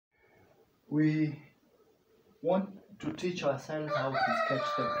we want to teach ourselves how to sketch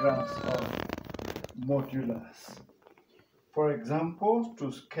the graphs of modulus. For example,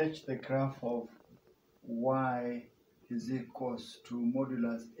 to sketch the graph of y is equals to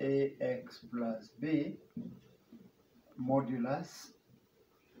modulus ax plus b modulus,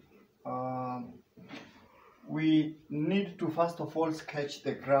 we need to first of all sketch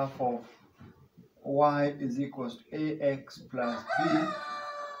the graph of y is equals to ax plus b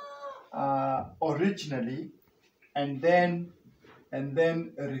originally, and then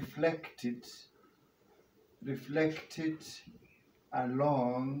reflect it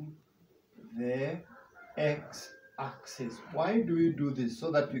along the x-axis. Why do we do this?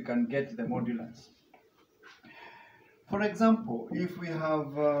 So that we can get the modulus. For example, if we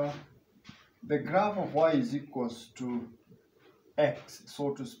have the graph of y is equals to x,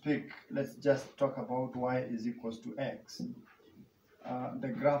 so to speak, let's just talk about y is equals to x. The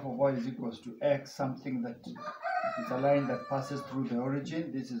graph of y is equals to x, something that is a line that passes through the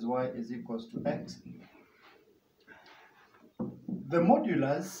origin. This is y is equals to x. The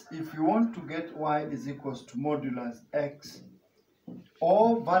modulus, if you want to get y is equals to modulus x,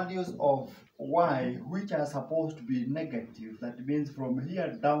 all values of y which are supposed to be negative, that means from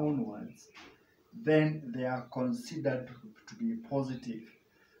here downwards, then they are considered to be positive.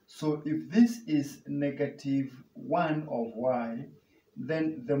 So if this is negative 1 of y,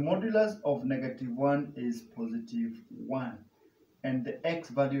 then the modulus of negative 1 is positive 1, and the x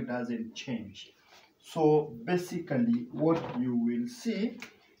value doesn't change. So basically what you will see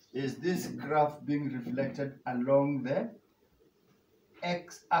is this graph being reflected along the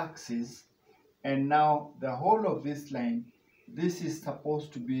x-axis, and now the whole of this line, this is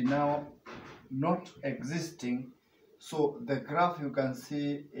supposed to be now not existing. So the graph you can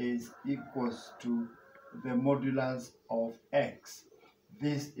see is equals to the modulus of x.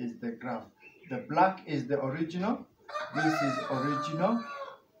 This is the graph. The black is the original, this is original,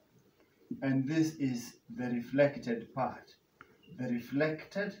 and this is the reflected part. The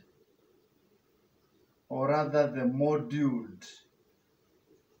reflected, or rather the moduled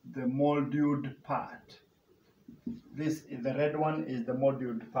part. This is the red one, is the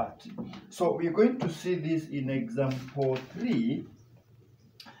moduled part. So we're going to see this in example 3.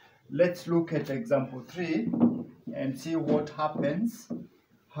 Let's look at example 3 and see what happens,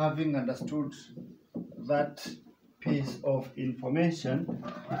 having understood that piece of information.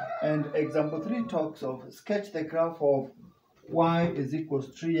 And example 3 talks of sketch the graph of y is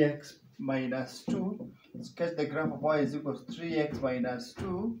equals 3x minus 2. Sketch the graph of y is equals 3x minus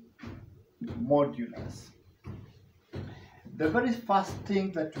 2 modulus. The very first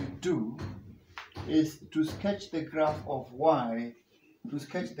thing that we do is to sketch the graph of y. To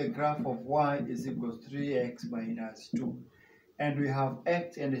sketch the graph of y is equals 3x minus 2. And we have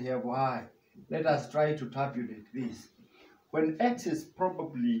x and we have y. Let us try to tabulate this. When x is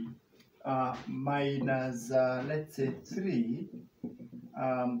probably minus, let's say 3,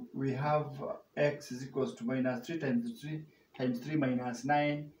 we have x is equals to minus 3 times 3 minus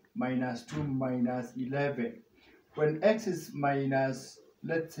 9 minus 2 minus 11. When x is minus,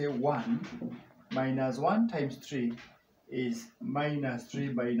 let's say 1, minus 1 times 3 is minus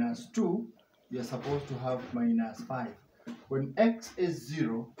 3 minus 2, we are supposed to have minus 5. When x is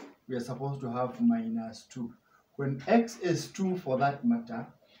 0, we are supposed to have minus 2. When x is 2 for that matter,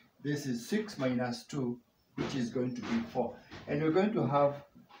 this is 6 minus 2, which is going to be 4. And we're going to have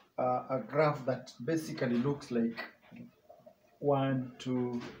a graph that basically looks like 1,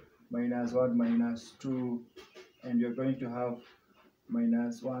 2, minus 1, minus 2, and you're going to have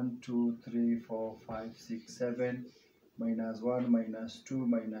minus 1, 2, 3, 4, 5, 6, 7, minus 1, minus 2,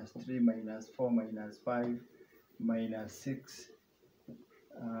 minus 3, minus 4, minus 5, minus 6,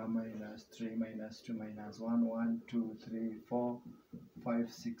 minus 3, minus 2, minus 1, 1, 2, 3, 4,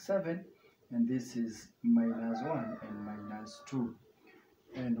 5, 6, 7, and this is minus 1 and minus 2,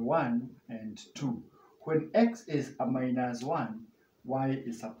 and 1 and 2. When x is a minus 1, y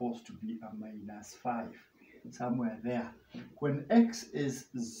is supposed to be a minus 5, somewhere there. When x is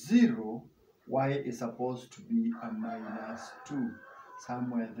 0, y is supposed to be a minus 2,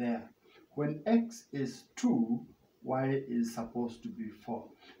 somewhere there. When x is 2, y is supposed to be 4.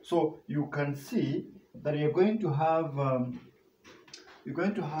 So you can see that you're going to have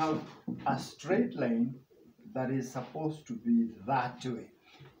a straight line that is supposed to be that way,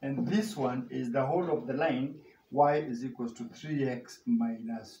 and this one is the whole of the line. Y is equals to 3x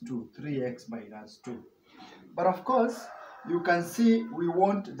minus 2, 3x minus 2. But of course, you can see we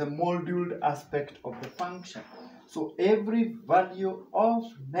want the moduled aspect of the function. So every value of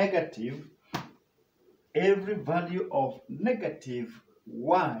negative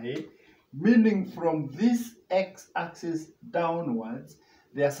y meaning from this x-axis downwards,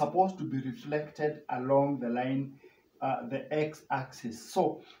 they are supposed to be reflected along the line, the x-axis.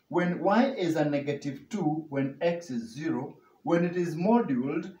 So when y is a -2, when x is 0, when it is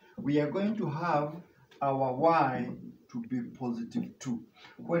moduled, we are going to have our y to be +2.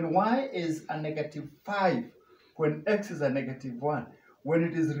 When y is a -5, when x is a -1, when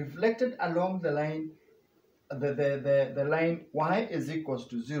it is reflected along the line, the line y is equals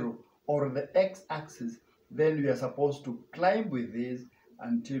to 0, or the x-axis, then we are supposed to climb with this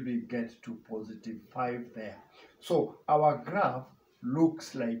until we get to +5 there. So our graph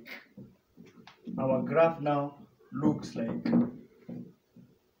looks like, our graph now looks like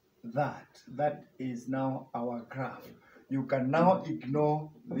that. That is now our graph. You can now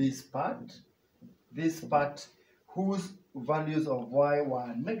ignore this part whose values of y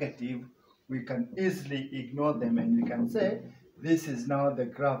were negative. We can easily ignore them, and we can say this is now the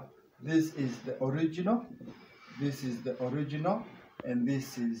graph. This is the original, and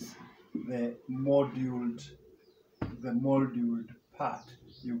this is the moduled part.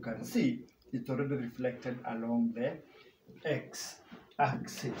 You can see it's already reflected along the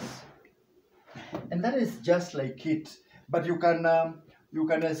x-axis, and that is just like it. But you can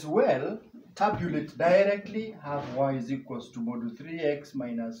as well tabulate directly, have y is equals to mod 3x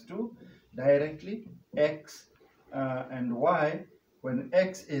minus 2 directly, x and y. When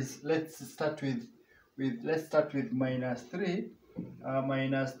x is, let's start with minus 3,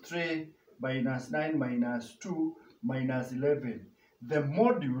 minus 9 minus 2 minus 11. The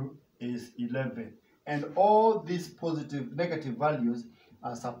module is 11, and all these negative values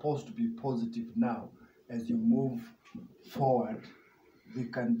are supposed to be positive now. As you move forward, we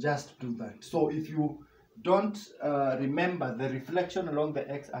can just do that. So if you don't remember the reflection along the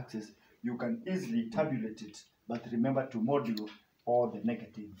x-axis, you can easily tabulate it, but remember to module all the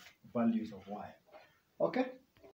negative values of y. Okay?